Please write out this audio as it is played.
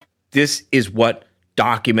This is what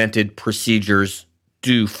documented procedures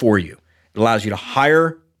do for you. It allows you to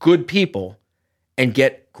hire good people and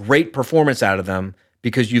get great performance out of them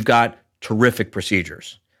because you've got terrific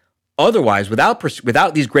procedures. Otherwise, without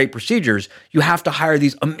these great procedures, you have to hire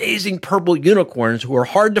these amazing purple unicorns who are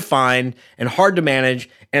hard to find and hard to manage,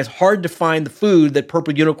 and it's hard to find the food that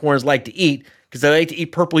purple unicorns like to eat because they like to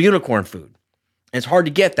eat purple unicorn food. And it's hard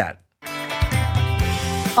to get that.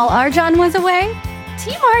 While Arjan was away,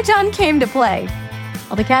 Team Arjan came to play.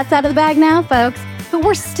 Well, the cat's out of the bag now, folks, but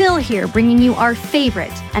we're still here bringing you our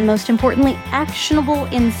favorite and most importantly, actionable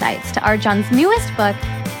insights to Arjan's newest book,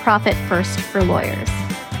 Profit First for Lawyers.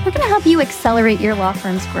 We're going to help you accelerate your law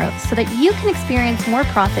firm's growth so that you can experience more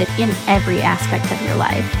profit in every aspect of your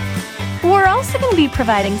life. We're also going to be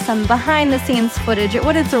providing some behind-the-scenes footage at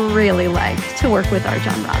what it's really like to work with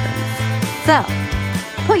Arjan Robbins. So,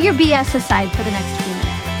 put your BS aside for the next few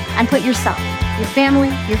minutes and put yourself, your family,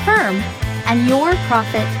 your firm, and your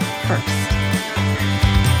profit first.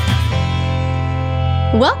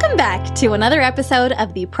 Welcome back to another episode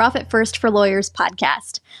of the Profit First for Lawyers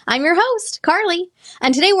podcast. I'm your host, Carly,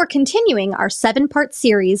 and today we're continuing our 7-part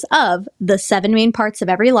series of The 7 Main Parts of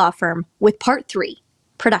Every Law Firm with Part 3,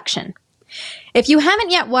 Production. If you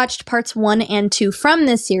haven't yet watched Parts 1 and 2 from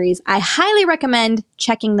this series, I highly recommend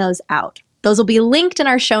checking those out. Those will be linked in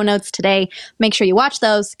our show notes today. Make sure you watch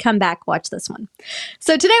those. Come back, watch this one.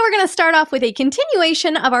 So today we're going to start off with a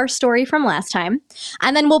continuation of our story from last time,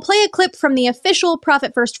 and then we'll play a clip from the official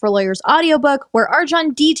Profit First for Lawyers audiobook where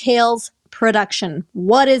Arjan details production.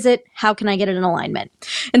 What is it? How can I get it in alignment?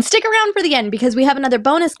 And stick around for the end because we have another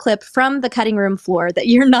bonus clip from the cutting room floor that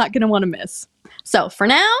you're not going to want to miss. So for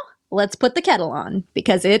now, let's put the kettle on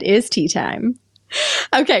because it is tea time.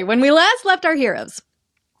 Okay, when we last left our heroes,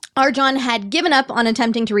 Arjan had given up on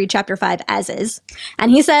attempting to read Chapter 5 as is,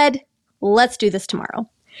 and he said, let's do this tomorrow.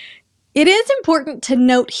 It is important to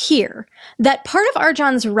note here that part of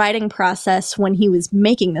Arjan's writing process when he was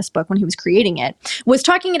making this book, when he was creating it, was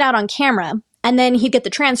talking it out on camera, and then he'd get the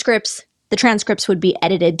transcripts would be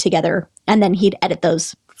edited together, and then he'd edit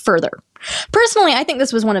those further. Personally, I think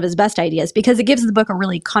this was one of his best ideas because it gives the book a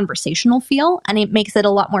really conversational feel and it makes it a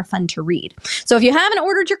lot more fun to read. So if you haven't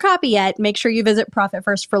ordered your copy yet, make sure you visit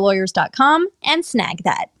profitfirstforlawyers.com and snag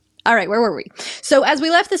that. All right, where were we? So as we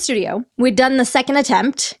left the studio, we'd done the second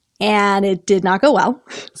attempt and it did not go well.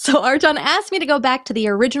 So Arjan asked me to go back to the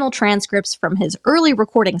original transcripts from his early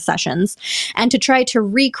recording sessions and to try to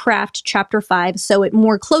recraft Chapter 5 so it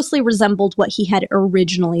more closely resembled what he had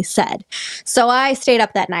originally said. So I stayed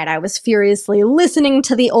up that night. I was furiously listening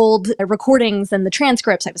to the old recordings and the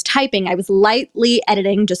transcripts. I was typing. I was lightly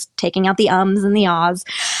editing, just taking out the ums and the ahs.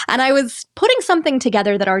 And I was putting something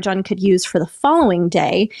together that Arjan could use for the following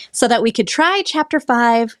day so that we could try Chapter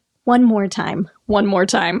 5 one more time.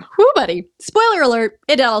 Whoo, buddy. Spoiler alert,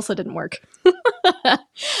 it also didn't work.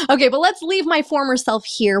 Okay, but let's leave my former self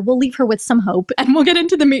here. We'll leave her with some hope, and we'll get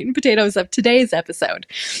into the meat and potatoes of today's episode.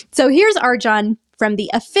 So here's Arjan from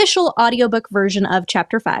the official audiobook version of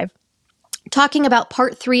Chapter 5, talking about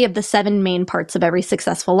Part 3 of the 7 main parts of every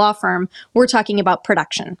successful law firm. We're talking about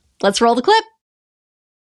production. Let's roll the clip.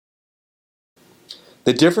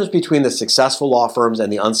 The difference between the successful law firms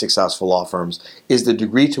and the unsuccessful law firms is the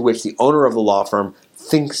degree to which the owner of the law firm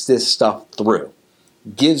thinks this stuff through,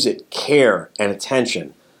 gives it care and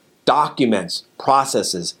attention, documents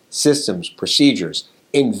processes, systems, procedures,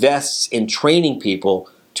 invests in training people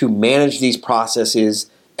to manage these processes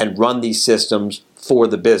and run these systems for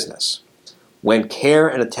the business. When care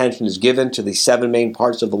and attention is given to the 7 main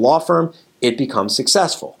parts of the law firm, it becomes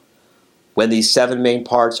successful. When these 7 main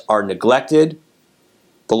parts are neglected,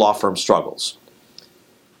 the law firm struggles.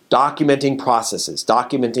 Documenting processes,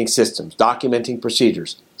 documenting systems, documenting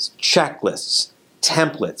procedures, checklists,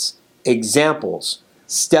 templates, examples,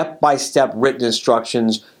 step-by-step written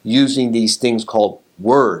instructions using these things called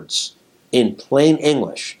words in plain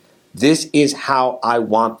English. This is how I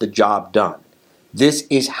want the job done. This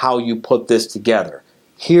is how you put this together.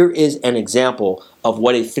 Here is an example of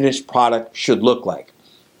what a finished product should look like.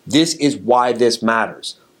 This is why this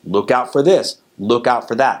matters. Look out for this. Look out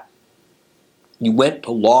for that. You went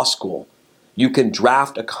to law school. You can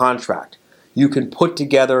draft a contract. You can put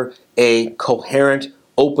together a coherent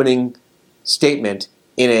opening statement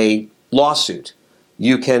in a lawsuit.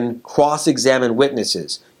 You can cross-examine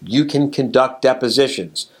witnesses. You can conduct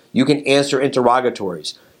depositions. You can answer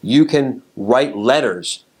interrogatories. You can write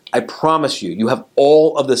letters. I promise you, you have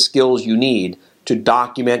all of the skills you need to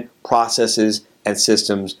document processes and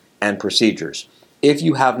systems and procedures. If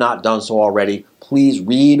you have not done so already, please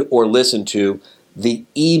read or listen to The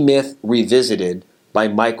E-Myth Revisited by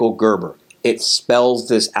Michael Gerber. It spells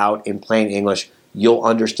this out in plain English. You'll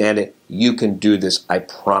understand it. You can do this, I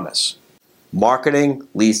promise. Marketing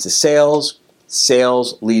leads to sales.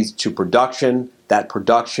 Sales leads to production. That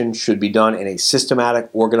production should be done in a systematic,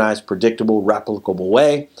 organized, predictable, replicable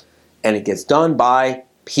way. And it gets done by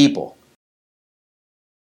people.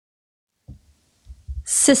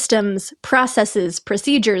 Systems, processes,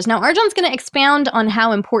 procedures. Now, Arjan's going to expound on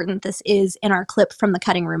how important this is in our clip from the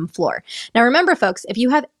cutting room floor. Now, remember, folks, if you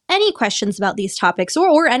have any questions about these topics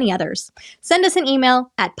or any others, send us an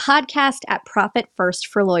email at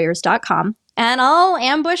podcast@profitfirstforlawyers.com, and I'll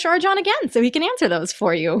ambush Arjan again so he can answer those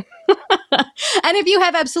for you. And if you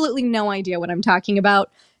have absolutely no idea what I'm talking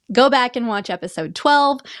about, go back and watch episode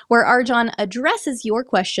 12, where Arjan addresses your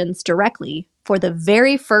questions directly for the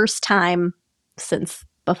very first time since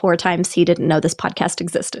before times he didn't know this podcast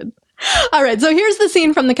existed. All right, so here's the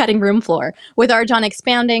scene from the cutting room floor, with Arjan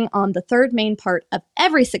expounding on the third main part of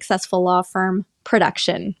every successful law firm,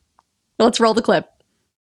 production. Let's roll the clip.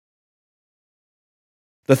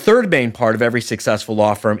 The third main part of every successful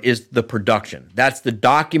law firm is the production. That's the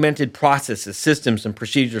documented processes, systems, and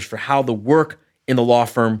procedures for how the work in the law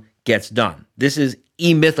firm gets done. This is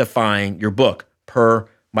E-Mythifying your book, per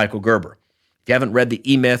Michael Gerber. If you haven't read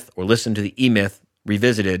the E-Myth or listened to the E-Myth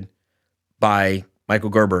Revisited by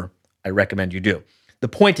Michael Gerber, I recommend you do. The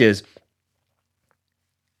point is,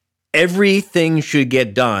 everything should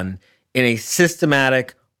get done in a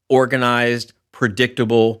systematic, organized,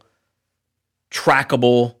 predictable,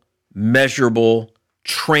 trackable, measurable,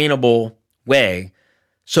 trainable way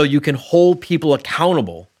so you can hold people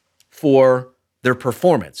accountable for their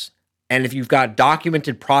performance. And if you've got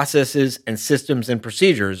documented processes and systems and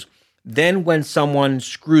procedures, then when someone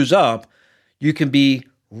screws up, you can be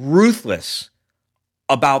ruthless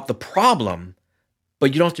about the problem,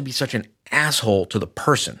 but you don't have to be such an asshole to the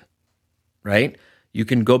person, right? You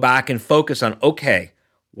can go back and focus on, okay,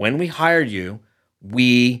 when we hired you,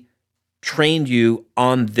 we trained you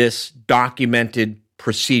on this documented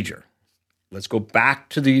procedure. Let's go back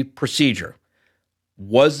to the procedure.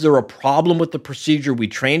 Was there a problem with the procedure we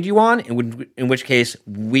trained you on? In which case,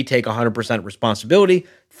 we take 100% responsibility,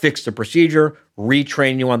 fix the procedure,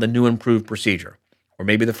 retrain you on the new improved procedure. Or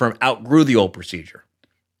maybe the firm outgrew the old procedure.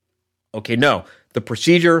 Okay, no, the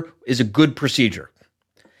procedure is a good procedure.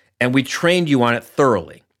 And we trained you on it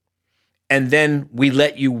thoroughly. And then we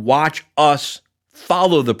let you watch us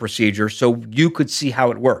follow the procedure so you could see how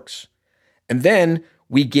it works. And then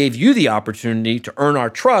we gave you the opportunity to earn our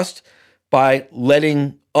trust by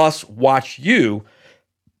letting us watch you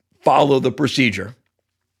follow the procedure.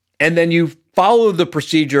 And then you follow the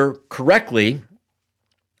procedure correctly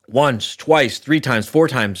once, twice, 3 times, 4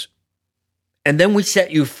 times. And then we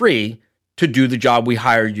set you free to do the job we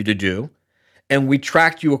hired you to do. And we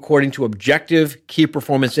tracked you according to objective key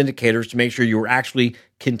performance indicators to make sure you were actually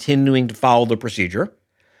continuing to follow the procedure.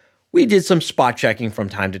 We did some spot checking from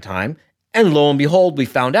time to time. And lo and behold, we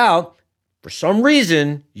found out, for some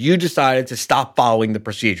reason, you decided to stop following the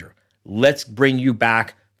procedure. Let's bring you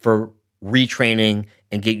back for retraining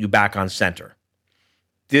and get you back on center.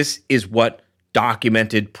 This is what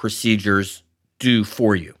documented procedures do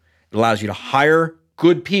for you. It allows you to hire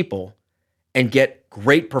good people and get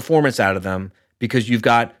great performance out of them because you've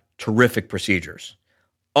got terrific procedures.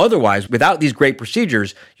 Otherwise, without these great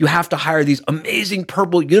procedures, you have to hire these amazing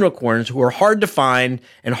purple unicorns who are hard to find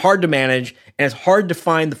and hard to manage, and it's hard to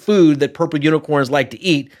find the food that purple unicorns like to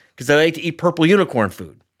eat because they like to eat purple unicorn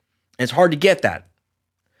food. And it's hard to get that.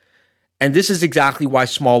 And this is exactly why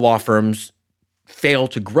small law firms fail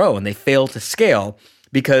to grow and they fail to scale,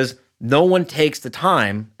 because no one takes the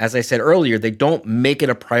time, as I said earlier, they don't make it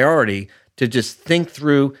a priority to just think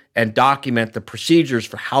through and document the procedures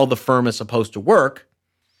for how the firm is supposed to work.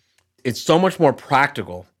 It's so much more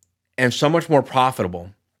practical and so much more profitable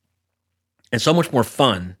and so much more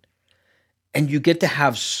fun. And you get to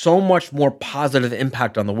have so much more positive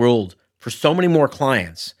impact on the world for so many more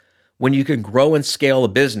clients when you can grow and scale a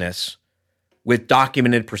business with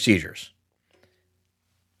documented procedures.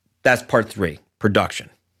 That's part 3, production.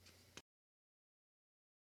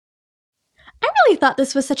 I really thought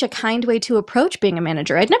this was such a kind way to approach being a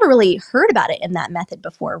manager. I'd never really heard about it in that method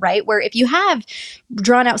before, right? Where if you have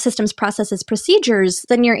drawn out systems, processes, procedures,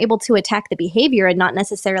 then you're able to attack the behavior and not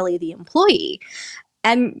necessarily the employee.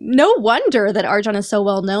 And no wonder that Arjan is so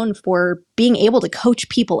well known for being able to coach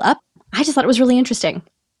people up. I just thought it was really interesting.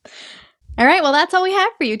 All right, well, that's all we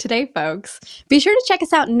have for you today, folks. Be sure to check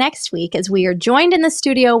us out next week as we are joined in the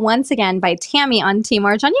studio once again by Tammy on Team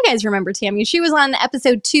Arjan. You guys remember Tammy. She was on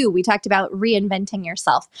episode 2. We talked about reinventing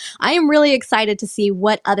yourself. I am really excited to see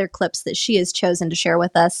what other clips that she has chosen to share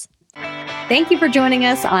with us. Thank you for joining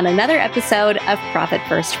us on another episode of Profit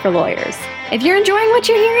First for Lawyers. If you're enjoying what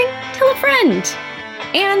you're hearing, tell a friend.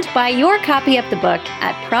 And buy your copy of the book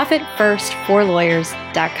at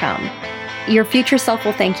profitfirstforlawyers.com. Your future self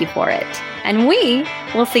will thank you for it. And we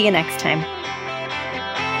will see you next time.